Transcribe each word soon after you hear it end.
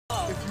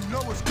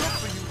know what's good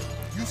for you,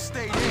 you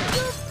stay there.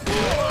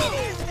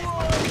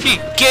 He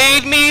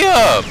gave me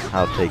up!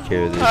 I'll take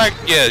care of this.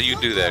 Yeah, you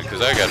do that,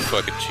 because I got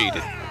fucking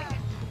cheated.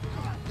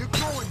 You're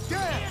going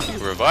down. You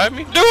revive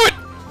me? Do it!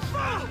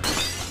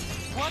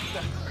 What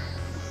the?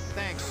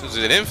 Thanks. Is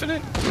it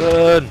infinite?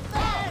 Run!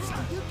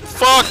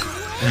 Fuck!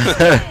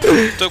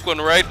 Took one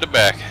right in the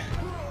back.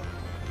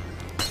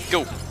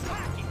 Go! 1,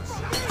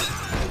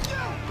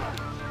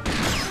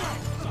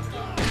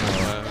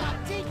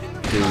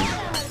 2,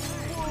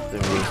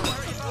 3,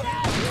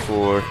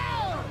 4,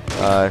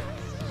 5,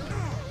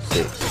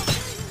 6.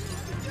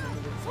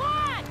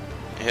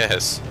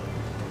 Yes.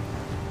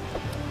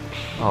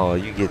 Oh,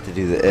 you get to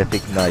do the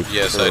epic knife.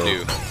 Yes, throw. I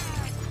do.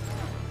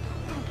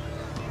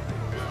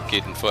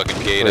 Getting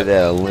fucking gate For up.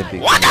 that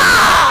Olympic.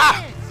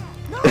 Waka!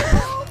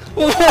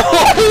 What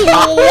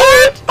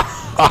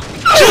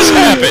just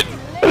happened?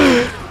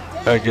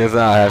 I guess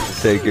I'll have to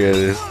take care of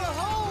this.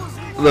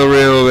 The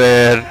real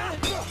man.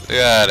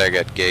 God, I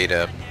got gate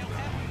up.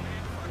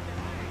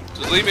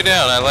 Just leave me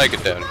down. I like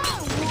it down.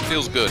 It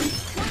feels good.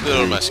 Good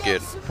on my skin.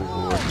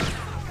 4,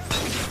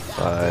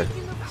 5,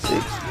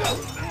 6.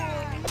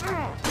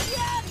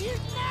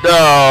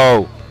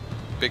 No!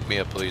 Pick me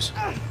up, please.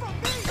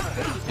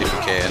 If you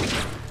can.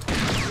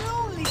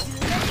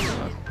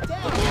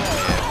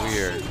 Yeah, we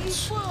are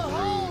screwed.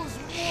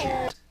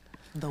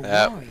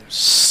 That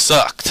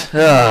sucked.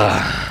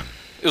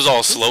 It was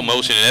all slow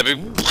motion and epic.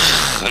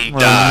 And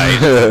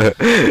died.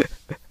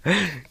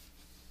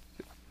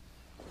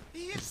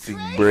 See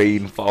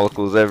brain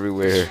follicles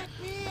everywhere.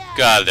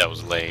 God, that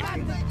was lame.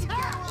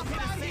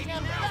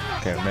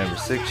 Can't remember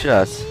 6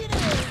 shots.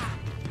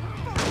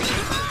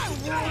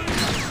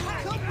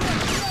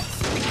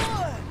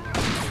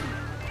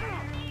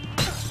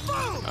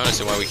 I don't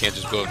understand why we can't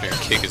just go up there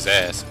and kick his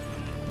ass.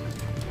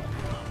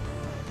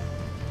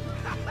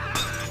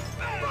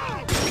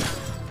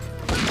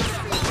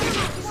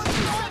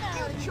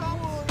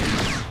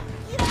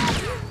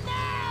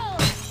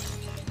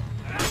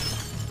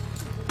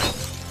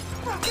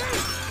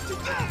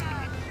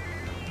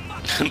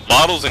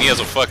 Bottles and he has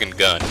a fucking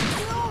gun.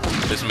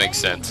 This makes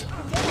sense.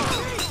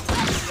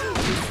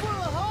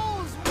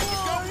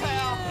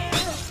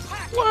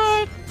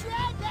 What?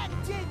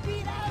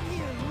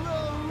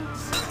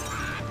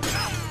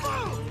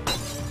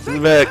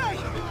 Back.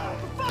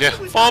 Yeah,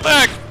 fall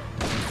back.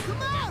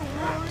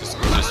 Just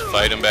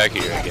fight him back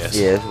here, I guess.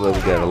 Yeah, that's where we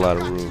got a lot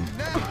of room.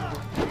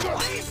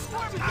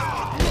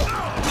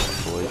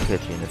 Boy,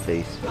 catch you in the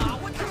face.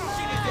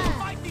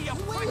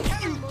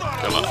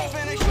 Come on.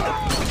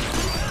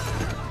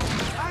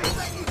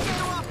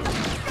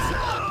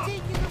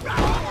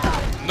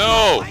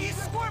 No!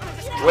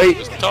 Wait,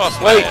 Just toss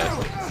my wait!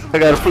 ass. I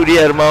got a fruity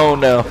head of my own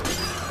now.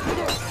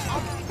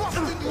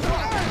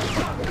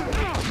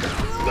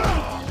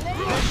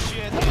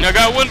 I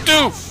got one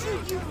too!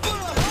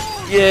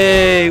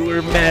 Yay,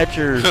 we're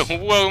matchers.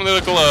 Welcome to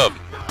the club.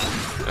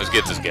 Let's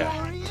get this guy.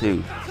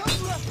 2.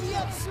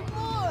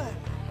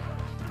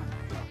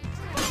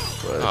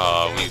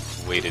 Oh, we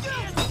waited.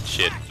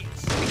 Shit.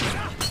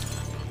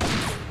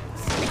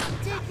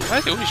 Why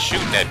is he always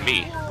shooting at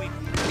me?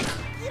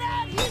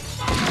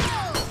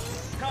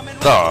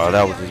 Oh,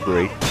 that was just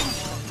great.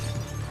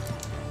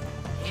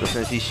 So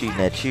since he's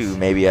shooting at you,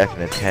 maybe I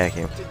can attack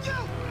him.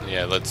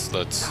 Yeah, let's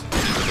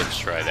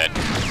try that.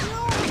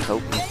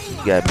 Oh, he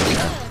got me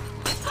now.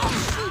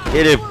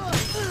 Hit him!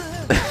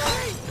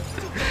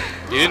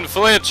 You didn't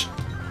flinch.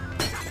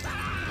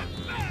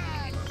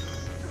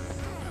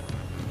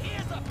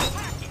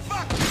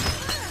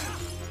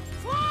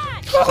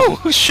 Oh,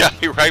 who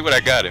shot me right when I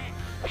got him?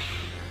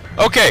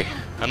 Okay,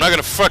 I'm not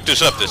gonna fuck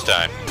this up this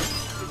time.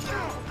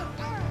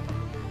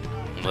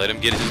 Let him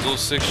get his little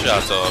 6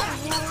 shots off.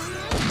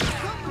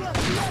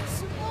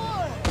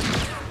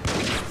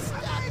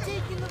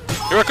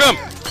 Here I come!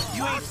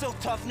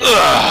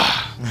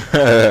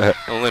 Ugh.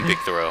 Olympic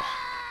throw.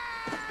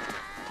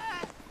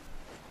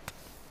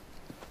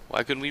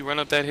 Why couldn't we run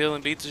up that hill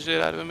and beat the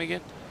shit out of him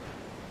again?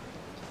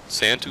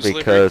 Sand too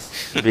slippery?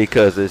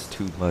 Because it's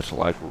too much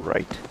like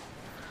right.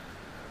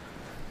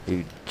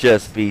 It'd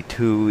just be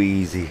too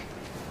easy.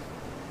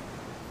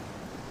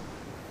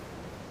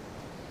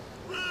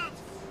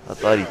 I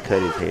thought he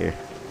cut his hair,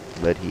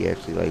 but he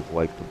actually like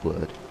wiped the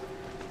blood.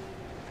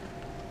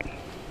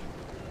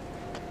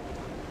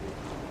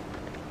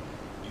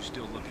 You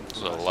still looking for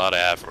There's a lot of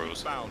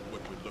afros. Found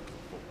what we're looking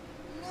for.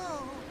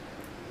 No,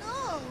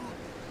 no,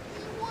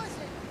 it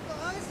wasn't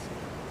us.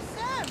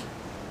 Sam,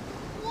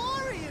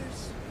 warriors.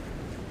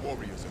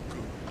 Warriors are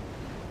good.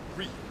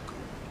 Real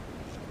good.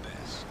 The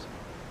best.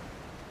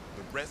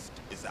 The rest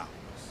is ours.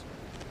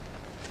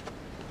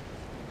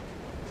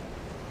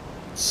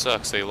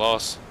 Sucks, they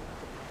lost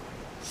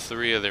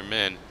 3 of their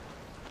men.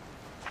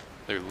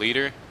 Their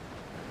leader?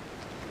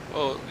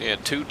 Well, yeah,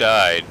 2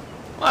 died.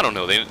 Well, I don't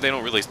know, they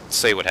don't really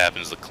say what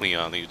happens to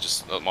Cleon. They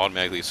just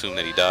automatically assume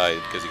that he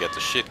died because he got the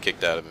shit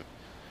kicked out of him.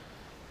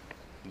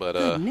 But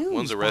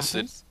one's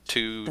arrested,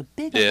 2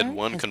 dead,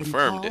 1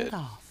 confirmed dead.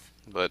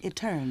 But it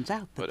turns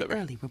out that whatever. the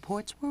early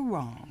reports were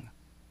wrong.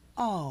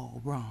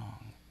 All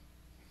wrong.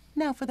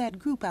 Now for that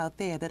group out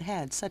there that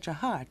had such a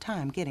hard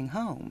time getting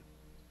home.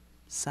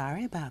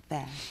 Sorry about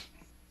that.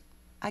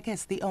 I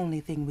guess the only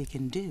thing we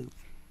can do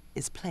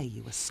is play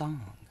you a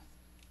song.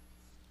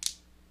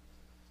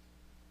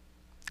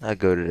 I'd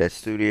go to that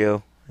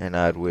studio and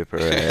I'd whip her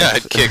ass.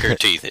 I'd kick her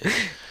teeth in.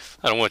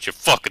 I don't want your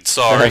fucking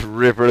sorry. I'd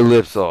rip her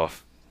lips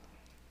off.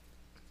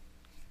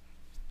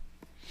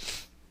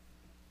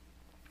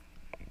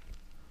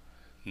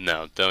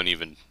 No, don't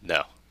even.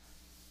 No.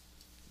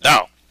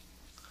 No!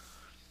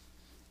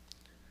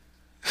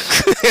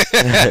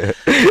 I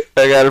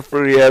got a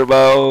fruity out of my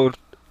own.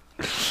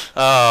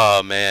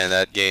 Oh, man,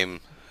 that game,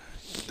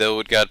 though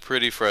it got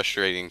pretty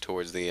frustrating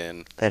towards the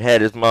end, That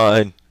hat is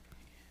mine.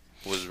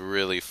 was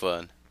really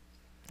fun.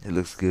 It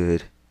looks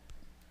good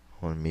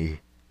on me.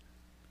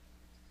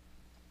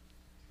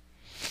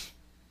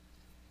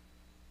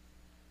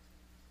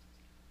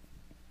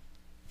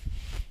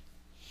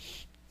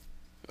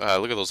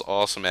 Look at those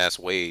awesome-ass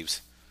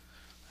waves.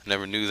 I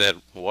never knew that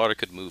water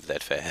could move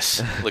that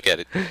fast. Look at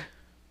it.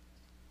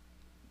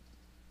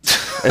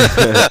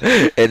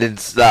 And then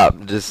stop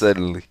just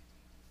suddenly.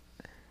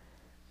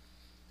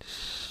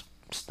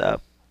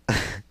 Stop.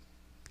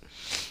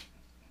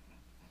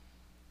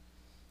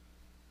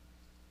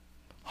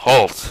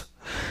 Halt.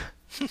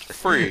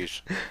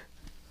 Freeze.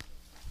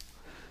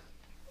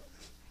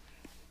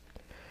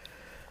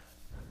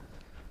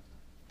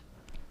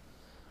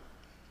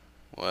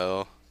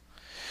 Well,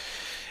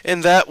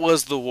 and that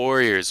was the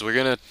Warriors. We're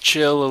gonna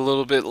chill a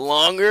little bit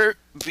longer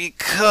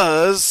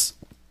because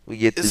We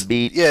get to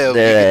beat we their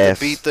get ass.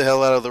 to beat the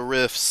hell out of the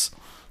Riffs.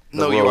 The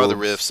No, you are the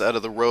Rogues. Riffs, out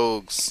of the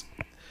Rogues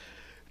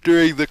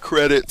during the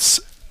credits.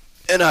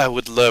 And I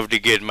would love to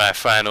get my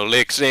final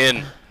licks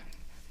in.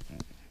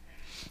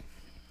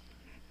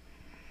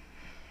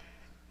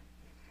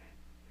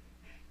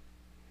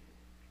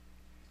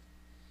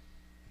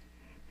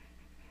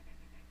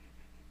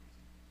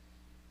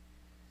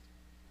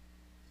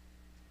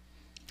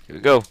 Here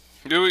we go.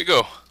 Here we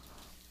go.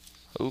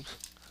 Oops.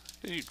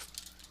 You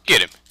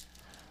get him.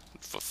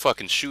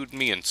 Fucking shoot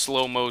me in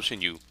slow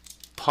motion, you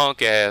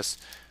punk ass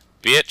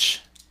bitch.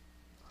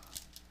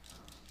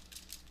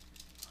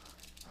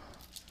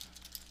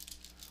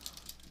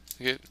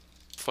 Get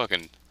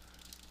fucking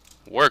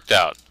worked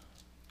out.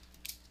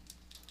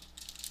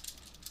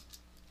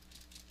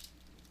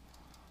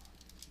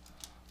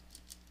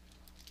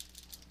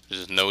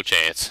 There's just no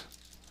chance.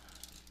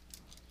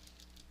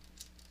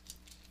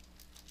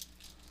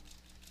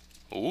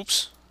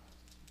 Oops.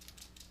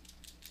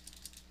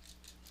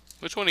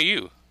 Which one are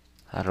you?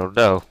 I don't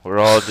know. We're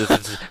all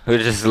just we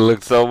just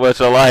look so much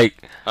alike.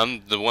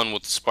 I'm the one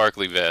with the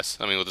sparkly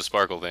vest. I mean, with the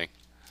sparkle thing.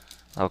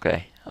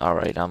 Okay. All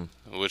right.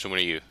 Which one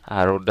are you?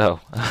 I don't know.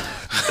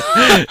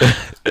 I'm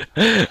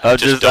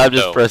Just just don't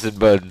know. pressing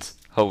buttons,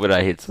 hoping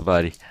I hit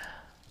somebody.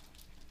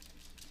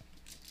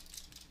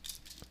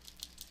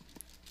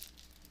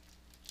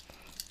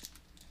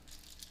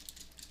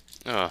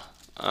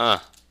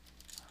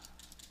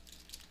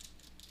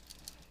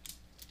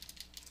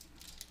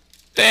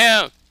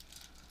 Damn!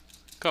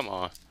 Come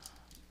on.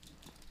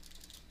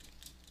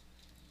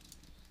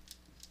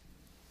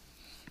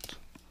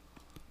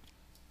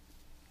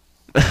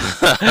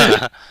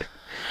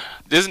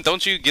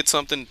 Don't you get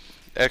something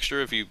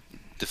extra if you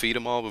defeat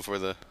them all before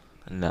the...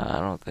 No, I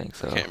don't think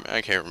so.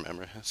 I can't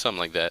remember. Something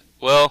like that.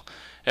 Well,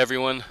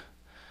 everyone...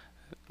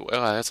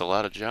 Well, that's a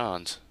lot of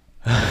Johns.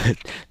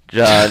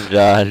 John.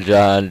 And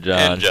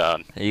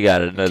John. You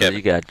got another. Kevin.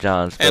 You got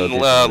John And spelled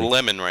differently.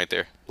 Lemon right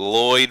there.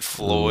 Lloyd,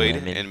 Floyd,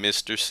 Lemon. and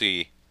Mr.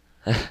 C.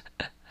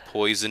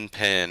 Poison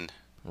Pen.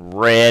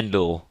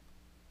 Randall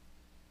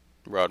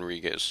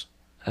Rodriguez.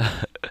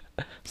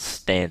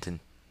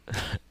 Stanton.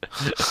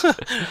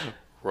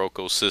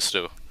 Rocco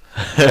Sisto.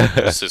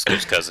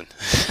 Cisco's cousin.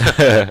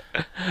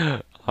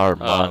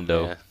 Armando.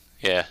 Oh, man.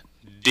 Yeah.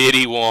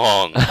 Diddy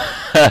Wong.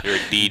 You're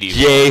Diddy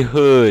J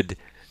Hood.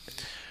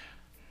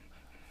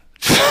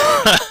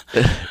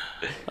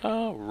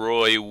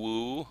 Roy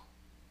Wu.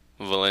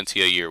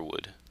 Valencia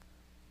Yearwood.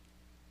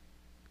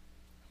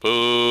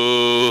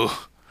 Boo.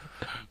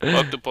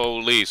 Fuck the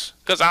police.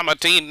 Because I'm a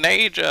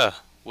teenager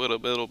with a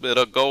little bit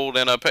of gold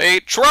and a pay.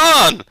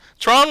 Tron!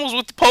 Tron was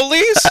with the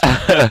police?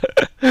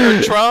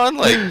 Or Tron?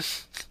 Like,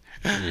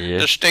 Yeah.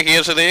 the sticky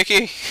as an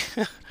icky?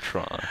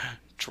 Tron.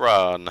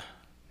 Tron.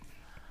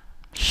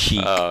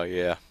 Chic. Oh,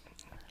 yeah.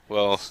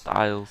 Well,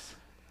 Styles.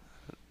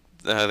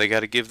 they got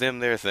to give them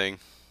their thing.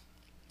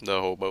 The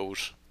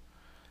hobos.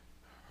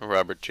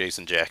 Robert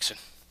Jason Jackson.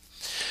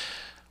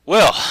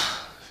 Well,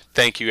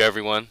 thank you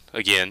everyone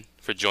again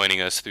for joining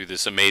us through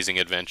this amazing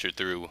adventure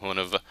through one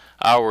of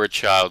our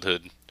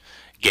childhood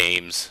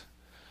games.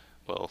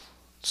 Well,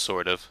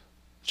 sort of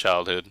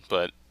childhood,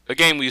 but a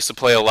game we used to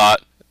play a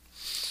lot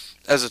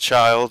as a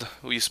child.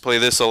 We used to play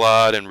this a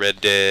lot, and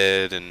Red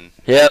Dead, and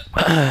Yep.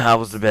 I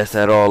was the best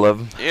at all of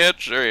them. yeah,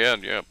 sure,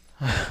 yeah.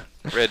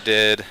 Red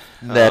Dead.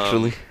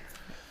 Naturally.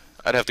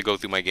 I'd have to go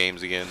through my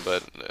games again,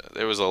 but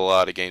there was a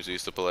lot of games we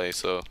used to play.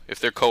 So if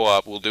they're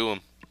co-op, we'll do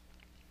them.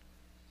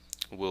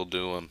 We'll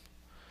do them.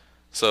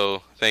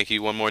 So thank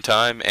you one more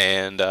time,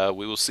 and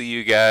we will see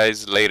you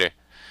guys later.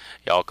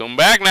 Y'all come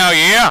back now,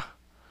 yeah?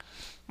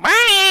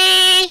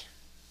 Bye!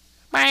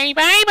 Bye,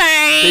 bye,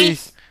 bye!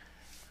 Peace.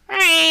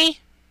 Bye!